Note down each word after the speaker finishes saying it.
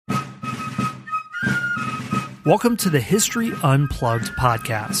Welcome to the History Unplugged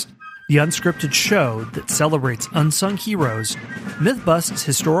podcast, the unscripted show that celebrates unsung heroes, myth-busts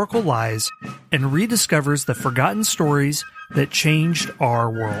historical lies, and rediscovers the forgotten stories that changed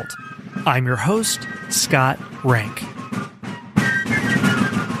our world. I'm your host, Scott Rank.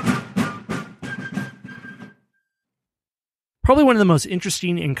 Probably one of the most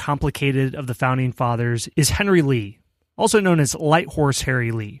interesting and complicated of the Founding Fathers is Henry Lee, also known as Light Horse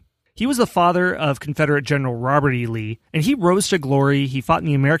Harry Lee. He was the father of Confederate General Robert E. Lee, and he rose to glory. He fought in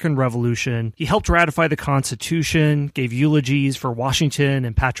the American Revolution. He helped ratify the Constitution, gave eulogies for Washington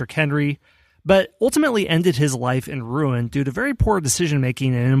and Patrick Henry, but ultimately ended his life in ruin due to very poor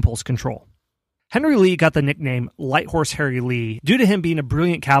decision-making and impulse control. Henry Lee got the nickname Light Horse Harry Lee due to him being a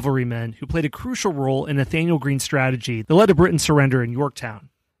brilliant cavalryman who played a crucial role in Nathanael Greene's strategy that led to Britain's surrender in Yorktown.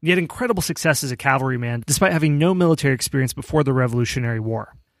 He had incredible success as a cavalryman despite having no military experience before the Revolutionary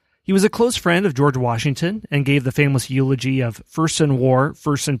War. He was a close friend of George Washington and gave the famous eulogy of first in war,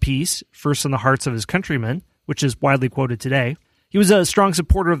 first in peace, first in the hearts of his countrymen, which is widely quoted today. He was a strong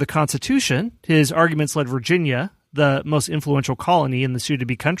supporter of the Constitution. His arguments led Virginia, the most influential colony in the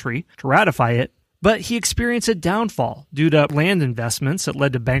soon-to-be country, to ratify it. But he experienced a downfall due to land investments that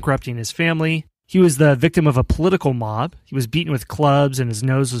led to bankrupting his family. He was the victim of a political mob. He was beaten with clubs and his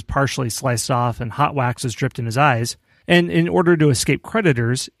nose was partially sliced off and hot wax was dripped in his eyes. And in order to escape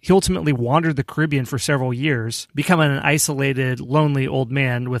creditors, he ultimately wandered the Caribbean for several years, becoming an isolated, lonely old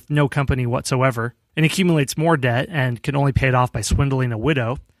man with no company whatsoever, and accumulates more debt and can only pay it off by swindling a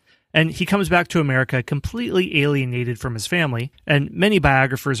widow. And he comes back to America completely alienated from his family, and many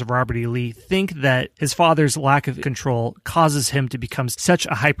biographers of Robert E. Lee think that his father's lack of control causes him to become such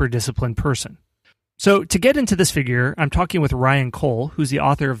a hyper-disciplined person. So to get into this figure, I'm talking with Ryan Cole, who's the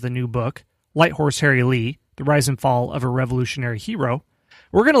author of the new book, Light Horse Harry Lee, The Rise and Fall of a Revolutionary Hero.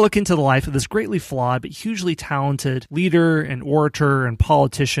 We're going to look into the life of this greatly flawed but hugely talented leader and orator and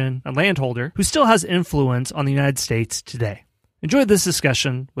politician and landholder who still has influence on the United States today. Enjoy this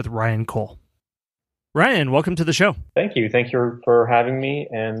discussion with Ryan Cole. Ryan, welcome to the show. Thank you. Thank you for having me,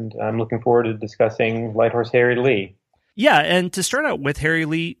 and I'm looking forward to discussing Light Horse Harry Lee. Yeah, and to start out with Harry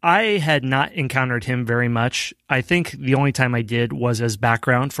Lee, I had not encountered him very much. I think the only time I did was as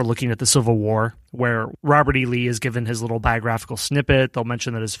background for looking at the Civil War, where Robert E. Lee is given his little biographical snippet. They'll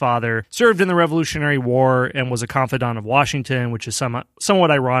mention that his father served in the Revolutionary War and was a confidant of Washington, which is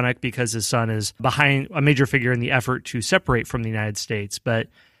somewhat ironic because his son is behind a major figure in the effort to separate from the United States. But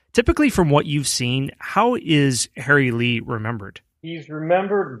typically from what you've seen, how is Harry Lee remembered? He's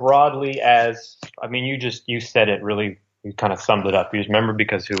remembered broadly as, you said it really, you kind of summed it up. He's remembered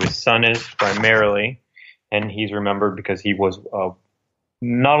because who his son is primarily, and he's remembered because he was,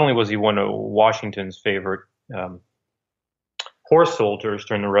 not only was he one of Washington's favorite horse soldiers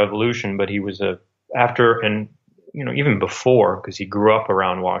during the Revolution, but he was even before, because he grew up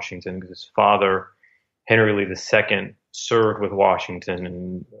around Washington, because his father, Henry Lee II, served with Washington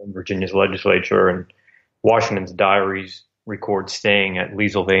in Virginia's legislature, and Washington's diaries record staying at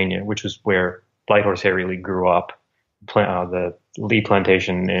Leesylvania, which is where Light Horse Harry Lee grew up, the Lee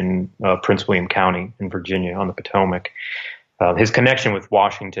plantation in Prince William County in Virginia on the Potomac. His connection with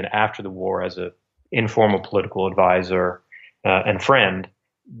Washington after the war as an informal political advisor and friend,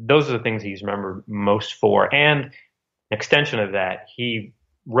 those are the things he's remembered most for. And an extension of that, he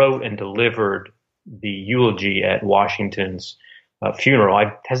wrote and delivered the eulogy at Washington's funeral.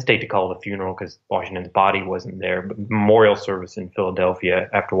 I hesitate to call it a funeral because Washington's body wasn't there, but memorial service in Philadelphia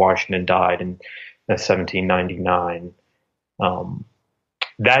after Washington died in 1799.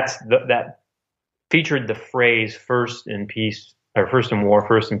 That featured the phrase "first in peace," or "first in war,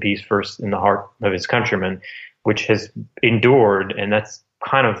 first in peace, first in the heart of his countrymen," which has endured, and that's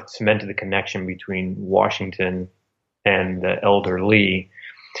kind of cemented the connection between Washington and the elder Lee.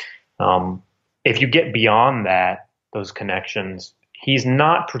 If you get beyond that, those connections, he's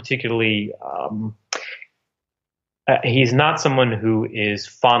not particularly, he's not someone who is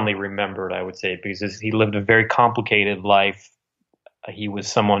fondly remembered, I would say, because he lived a very complicated life. He was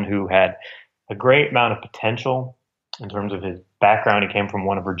someone who had a great amount of potential in terms of his background. He came from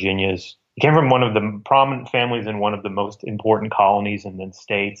one of the prominent families in one of the most important colonies in the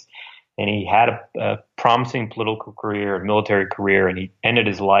States. And he had a promising political career, a military career, and he ended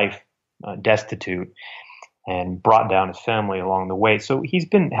his life destitute and brought down his family along the way. So he's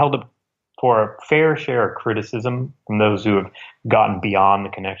been held up for a fair share of criticism from those who have gotten beyond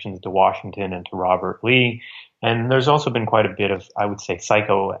the connections to Washington and to Robert Lee. And there's also been quite a bit of, I would say,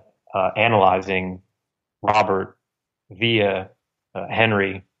 psychoanalyzing Robert via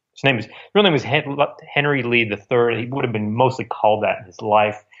Henry. His real name was Henry Lee III. He would have been mostly called that in his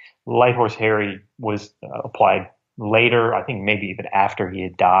life. Light Horse Harry was applied later, I think maybe even after he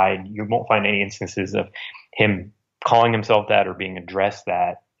had died. You won't find any instances of him calling himself that or being addressed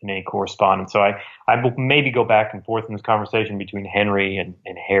that in any correspondence. So I will maybe go back and forth in this conversation between Henry and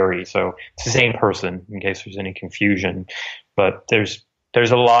Harry. So it's the same person in case there's any confusion. But there's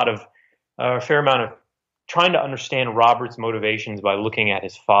a fair amount of trying to understand Robert's motivations by looking at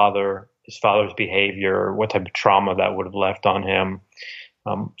his father's behavior, what type of trauma that would have left on him.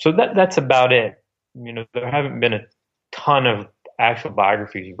 So that's about it. There haven't been a ton of actual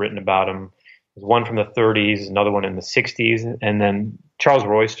biographies written about him. There's one from the 30s, another one in the 60s, and then Charles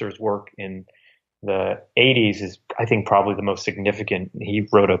Royster's work in the 80s is, I think, probably the most significant. He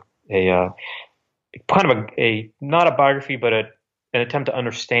wrote a not a biography, but an attempt to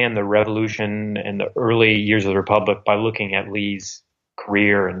understand the Revolution and the early years of the Republic by looking at Lee's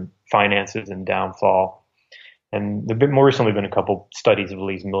career and finances and downfall. And there have more recently been a couple studies of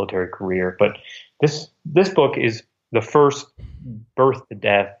Lee's military career, but this book is the first birth to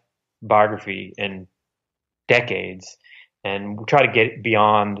death biography in decades, and we'll try to get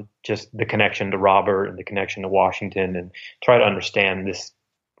beyond just the connection to Robert and the connection to Washington and try to understand this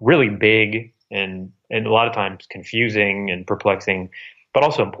really big and a lot of times confusing and perplexing, but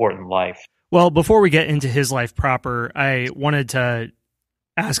also important life. Well, before we get into his life proper, I wanted to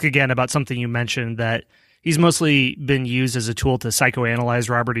ask again about something you mentioned, that he's mostly been used as a tool to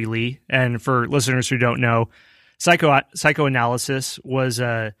psychoanalyze Robert E. Lee. And for listeners who don't know, psychoanalysis was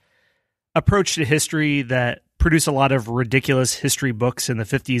a approach to history that produced a lot of ridiculous history books in the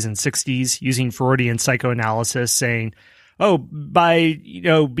 50s and 60s using Freudian psychoanalysis, saying, oh, by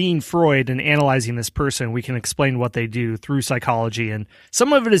being Freud and analyzing this person, we can explain what they do through psychology. And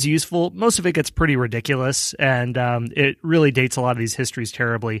some of it is useful. Most of it gets pretty ridiculous, and it really dates a lot of these histories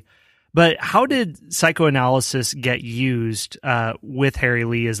terribly. But how did psychoanalysis get used with Harry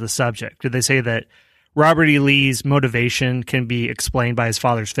Lee as the subject? Did they say that Robert E. Lee's motivation can be explained by his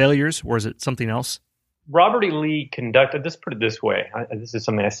father's failures, or is it something else? Robert E. Lee conducted, let's put it this way. This is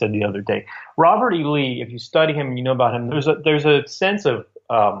something I said the other day. Robert E. Lee, if you study him and you know about him, there's a sense of,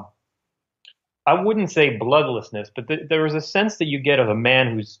 I wouldn't say bloodlessness, but there is a sense that you get of a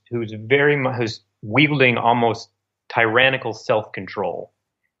man who's wielding almost tyrannical self-control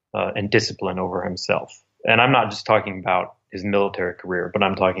and discipline over himself. And I'm not just talking about his military career, but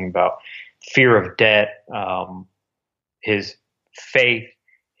I'm talking about fear of debt, his faith,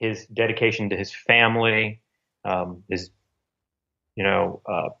 his dedication to his family, his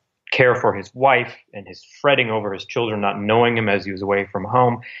care for his wife, and his fretting over his children not knowing him as he was away from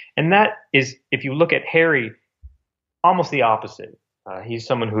home. And that is, if you look at Harry, almost the opposite. He's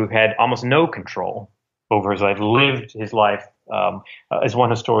someone who had almost no control over his life, lived his life, as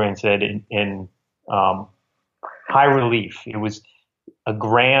one historian said, in high relief. It was a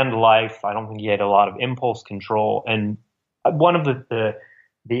grand life. I don't think he had a lot of impulse control. And one of the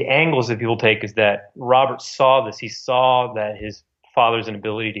angles that people take is that Robert saw this. He saw that his father's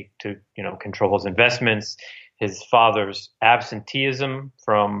inability to control his investments, his father's absenteeism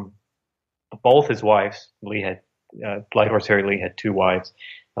from both his wives. Light Horse Harry Lee had two wives.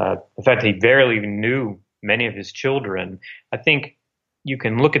 In fact, he barely even knew many of his children. I think you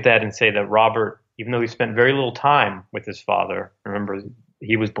can look at that and say that Robert, even though he spent very little time with his father, remember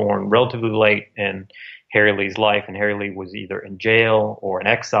he was born relatively late in Harry Lee's life, and Harry Lee was either in jail or in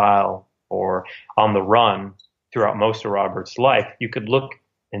exile or on the run throughout most of Robert's life. You could look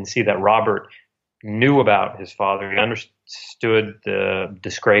and see that Robert knew about his father. He understood the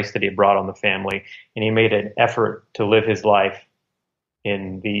disgrace that he brought on the family, and he made an effort to live his life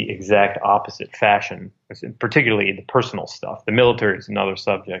in the exact opposite fashion, particularly the personal stuff. The military is another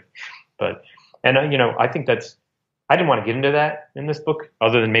subject. I think I didn't want to get into that in this book,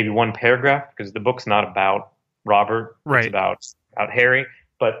 other than maybe one paragraph, because the book's not about Robert. Right. It's about Harry.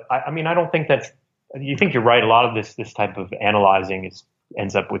 But I don't think you think you're right. A lot of this type of analyzing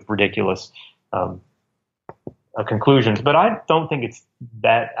ends up with ridiculous conclusions. But I don't think it's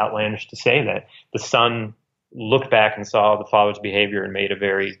that outlandish to say that the son looked back and saw the father's behavior and made a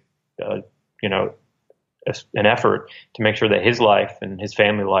very, an effort to make sure that his life and his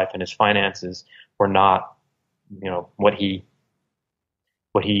family life and his finances were not, the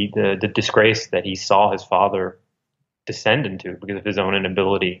disgrace that he saw his father descend into because of his own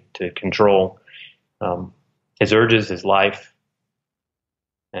inability to control his urges, his life.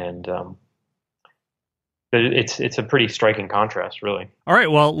 And it's a pretty striking contrast, really. All right,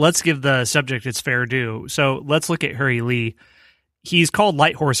 well, let's give the subject its fair due. So let's look at Harry Lee. He's called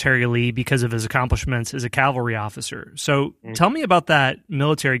Light Horse Harry Lee because of his accomplishments as a cavalry officer. So tell me about that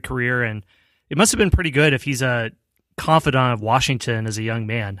military career, and it must have been pretty good if he's a confidant of Washington as a young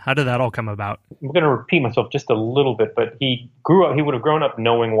man. How did that all come about? I'm going to repeat myself just a little bit, but he would have grown up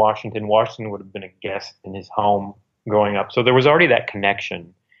knowing Washington. Washington would have been a guest in his home growing up. So there was already that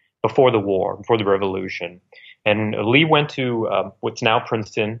connection before the war, before the Revolution. And Lee went to what's now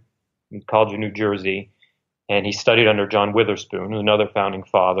Princeton, College of New Jersey, and he studied under John Witherspoon, another founding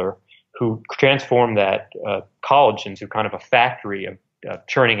father, who transformed that college into kind of a factory of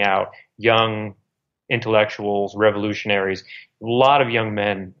churning out young intellectuals, revolutionaries. A lot of young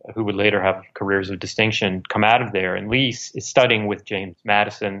men who would later have careers of distinction come out of there. And Lee is studying with James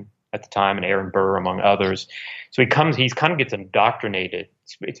Madison at the time and Aaron Burr, among others. So he kind of gets indoctrinated.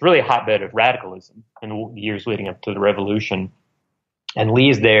 It's really a hotbed of radicalism in the years leading up to the Revolution. And Lee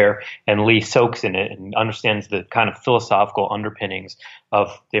is there, and Lee soaks in it and understands the kind of philosophical underpinnings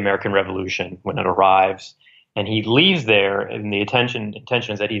of the American Revolution when it arrives. And he leaves there, and the intention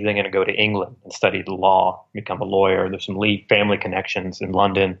is that he's then going to go to England and study the law, become a lawyer. There's some Lee family connections in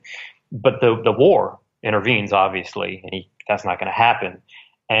London. But the war intervenes, obviously, and that's not going to happen.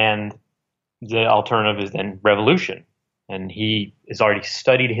 And the alternative is then revolution. And he has already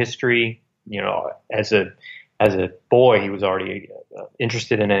studied history, as a boy, he was already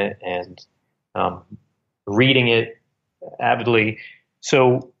interested in it and reading it avidly.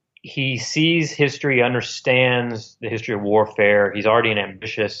 So he sees history, understands the history of warfare. He's already an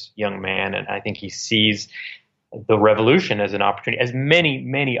ambitious young man, and I think he sees the revolution as an opportunity, as many,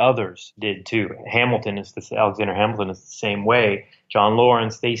 many others did too. Alexander Hamilton is the same way. John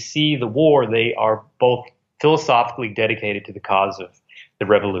Lawrence, they see the war. They are both philosophically dedicated to the cause of the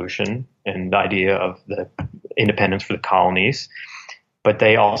revolution and the idea of the independence for the colonies, but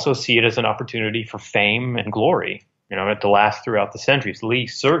they also see it as an opportunity for fame and glory, to last throughout the centuries. Lee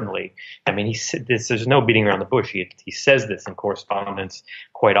certainly, there's no beating around the bush. He says this in correspondence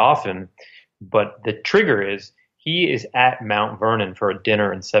quite often, but the trigger is he is at Mount Vernon for a dinner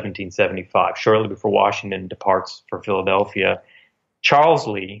in 1775, shortly before Washington departs for Philadelphia. Charles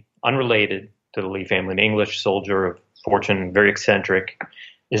Lee, unrelated to the Lee family, an English soldier of fortune, very eccentric,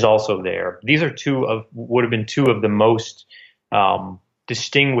 is also there. These are would have been two of the most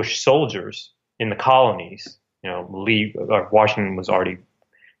distinguished soldiers in the colonies. Washington was already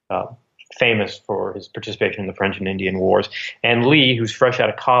famous for his participation in the French and Indian Wars, and Lee, who's fresh out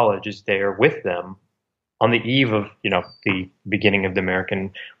of college, is there with them on the eve of the beginning of the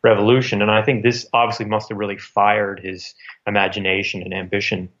American Revolution. And I think this obviously must have really fired his imagination and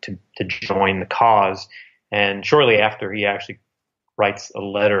ambition to join the cause. And shortly after, he actually writes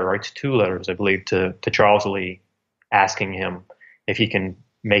two letters, I believe, to Charles Lee, asking him if he can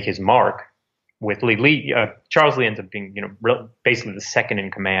make his mark with Lee. Charles Lee ends up being, basically the second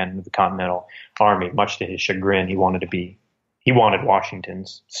in command of the Continental Army, much to his chagrin. He wanted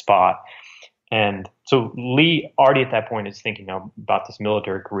Washington's spot. And so Lee already at that point is thinking about this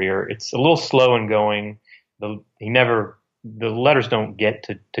military career. It's a little slow in going. The letters don't get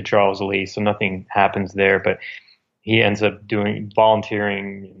to Charles Lee, so nothing happens there. But he ends up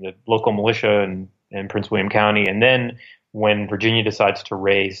volunteering in the local militia in Prince William County. And then when Virginia decides to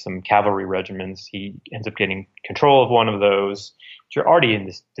raise some cavalry regiments, he ends up getting control of one of those. Which are already in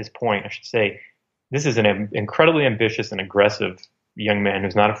this point, I should say, this is an incredibly ambitious and aggressive young man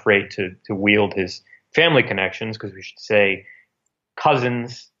who's not afraid to wield his family connections, because we should say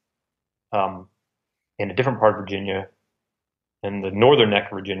cousins in a different part of Virginia, in the northern neck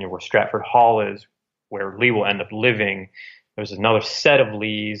of Virginia where Stratford Hall is, where Lee will end up living. There's another set of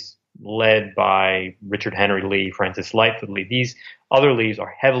Lees led by Richard Henry Lee, Francis Lightfoot Lee. These other Lees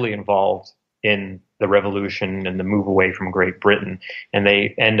are heavily involved in the Revolution and the move away from Great Britain, and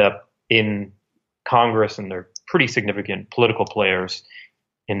they end up in Congress, and they're pretty significant political players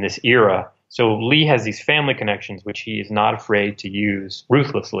in this era. So Lee has these family connections, which he is not afraid to use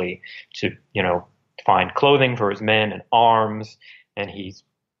ruthlessly to, find clothing for his men and arms, and he's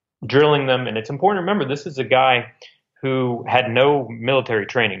drilling them. And it's important to remember, this is a guy who had no military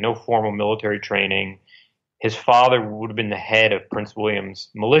training, no formal military training. His father would have been the head of Prince William's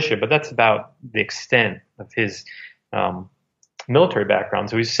militia, but that's about the extent of his military background.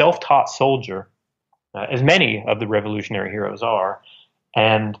 So he's a self-taught soldier, as many of the revolutionary heroes are,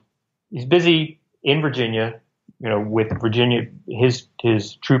 and he's busy in Virginia, with Virginia, his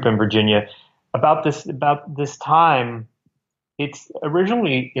troop in Virginia. About this time, it's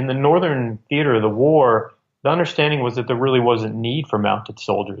originally in the northern theater of the war. The understanding was that there really wasn't need for mounted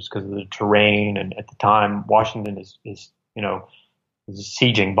soldiers because of the terrain, and at the time Washington is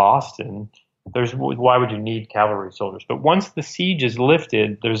sieging Boston. Why would you need cavalry soldiers? But once the siege is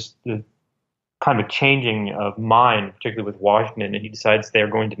lifted, there's the kind of changing of mind, particularly with Washington, and he decides they're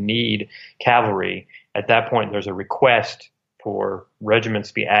going to need cavalry. At that point, there's a request for regiments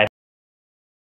to be added